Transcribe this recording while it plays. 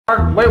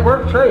Wait,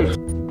 where's Chase?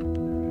 We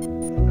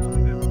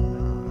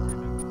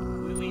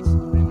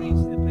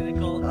reached the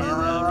pinnacle and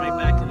right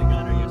back to the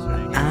gunner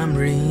yesterday. I'm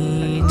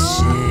reaching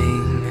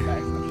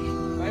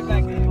Right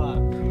back to the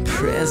top.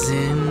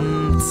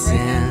 present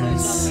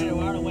tense.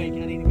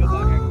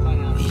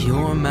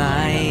 You're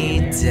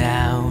my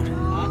doubt.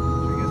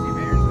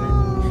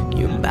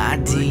 Your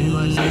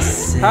body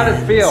says How did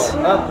it feel?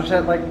 Oh, there's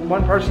that, like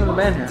one person in the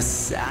band here.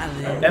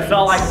 silent. It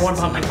felt like one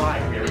pumpkin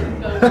pie.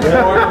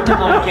 Warm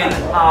pumpkin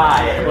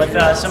pie with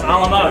some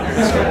alamote.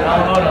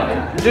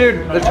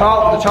 Dude, the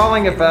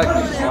talling effect.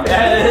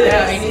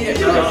 Yeah, he needed it.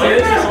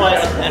 This is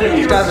what.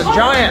 This guy's a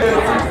giant.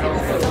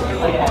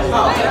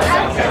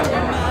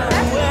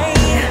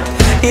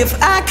 If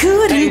I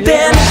couldn't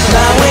bend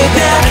my way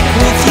back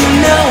with you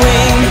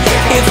knowing,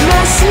 if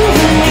my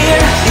souvenir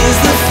is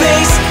the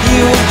face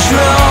you have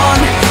drawn,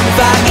 if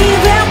I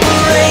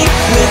evaporate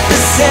with the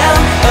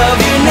sound of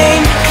your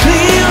name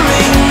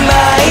clearing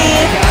my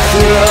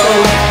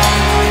throat,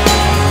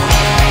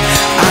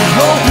 I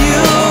hope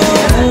you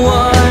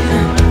won.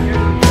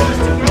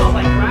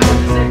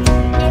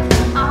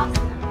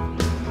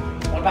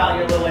 What about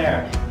your little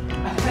Erick?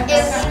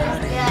 It's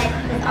good.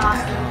 It's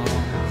awesome.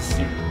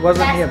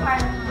 Wasn't he? Best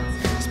part of the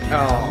concert.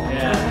 Oh,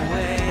 Yeah.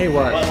 he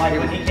was. But like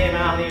when he came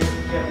out, he was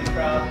getting the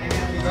crowd. You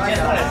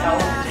just want to tell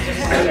him.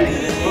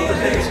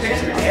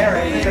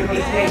 Erick, he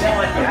said,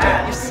 like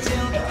that.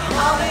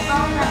 All the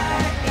phone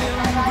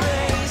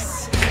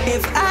numbers.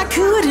 If I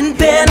couldn't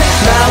bend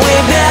my way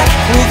back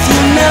with you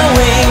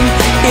knowing,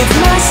 if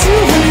my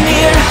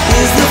souvenir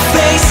is the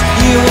face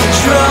you have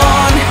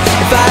drawn,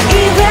 if I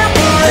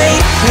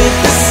evaporate with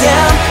the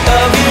sound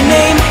of your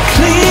name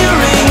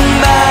clearing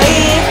my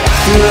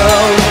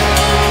throat,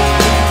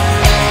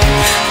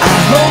 I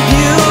hope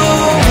you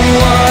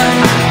won.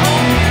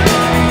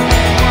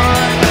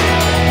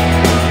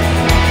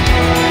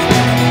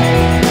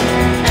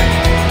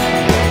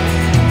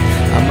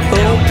 I'm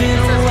open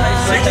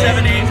wide. 6,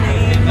 7,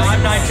 8,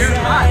 9, 9,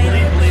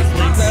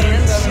 2.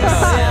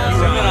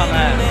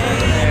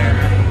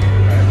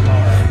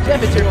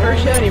 Jeff, it's your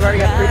first show and you've already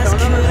got 3 phone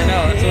numbers? I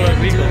know, that's what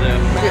we will do.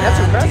 Dude, that's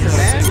impressive,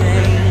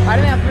 man. I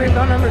didn't have 3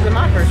 phone numbers in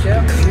my first show.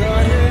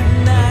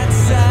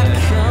 Nights I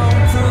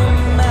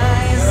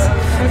compromise.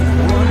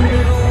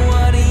 Wonder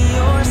what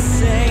you're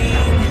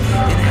saying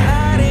and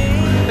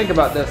hiding. Think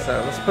about this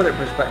though. Let's put it in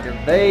perspective.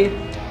 They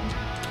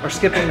are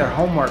skipping their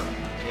homework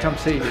to come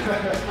see you.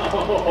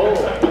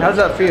 How does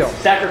that feel?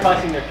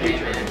 Sacrificing their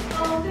future.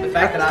 The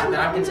fact that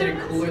I'm considered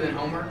cooler than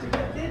Homer,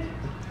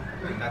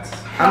 that's...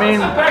 I mean,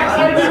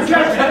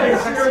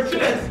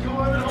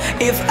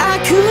 If I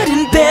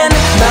couldn't bend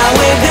my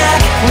way back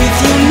with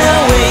you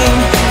knowing,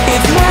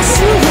 if my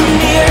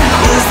souvenir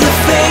is the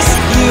face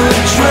you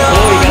have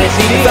drawn,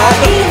 if I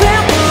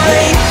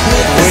evaporate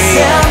with the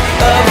sound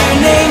of your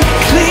name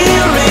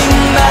clearing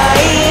my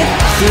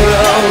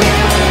throat,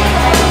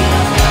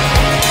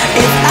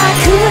 if I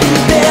couldn't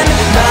bend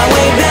my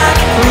way back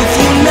with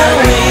you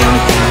knowing,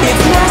 if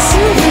my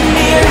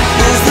souvenir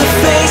is the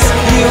face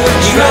you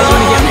have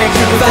drawn,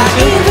 if I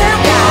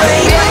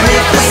evaporate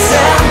with the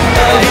sound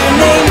of your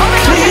name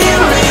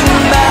clearing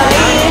my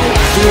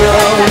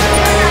throat,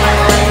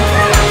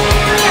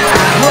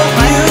 I hope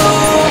you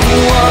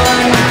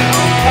won.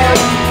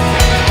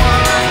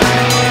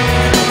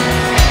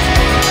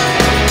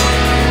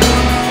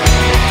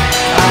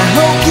 I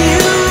hope you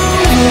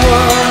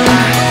won.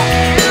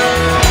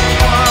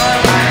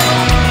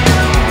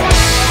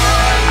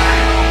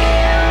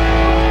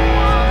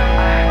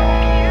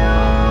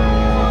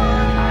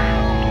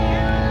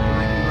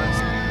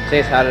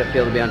 Chase, how did it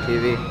feel to be on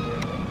TV?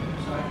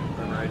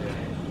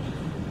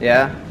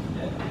 Yeah?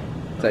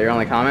 Is that your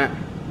only comment?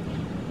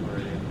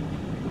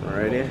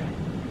 Radio?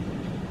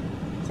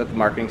 Is that the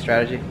marketing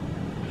strategy?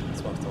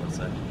 That's what I was told to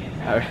say.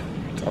 I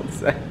was told to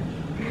say.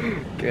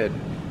 Good.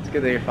 It's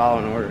good that you're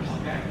following orders.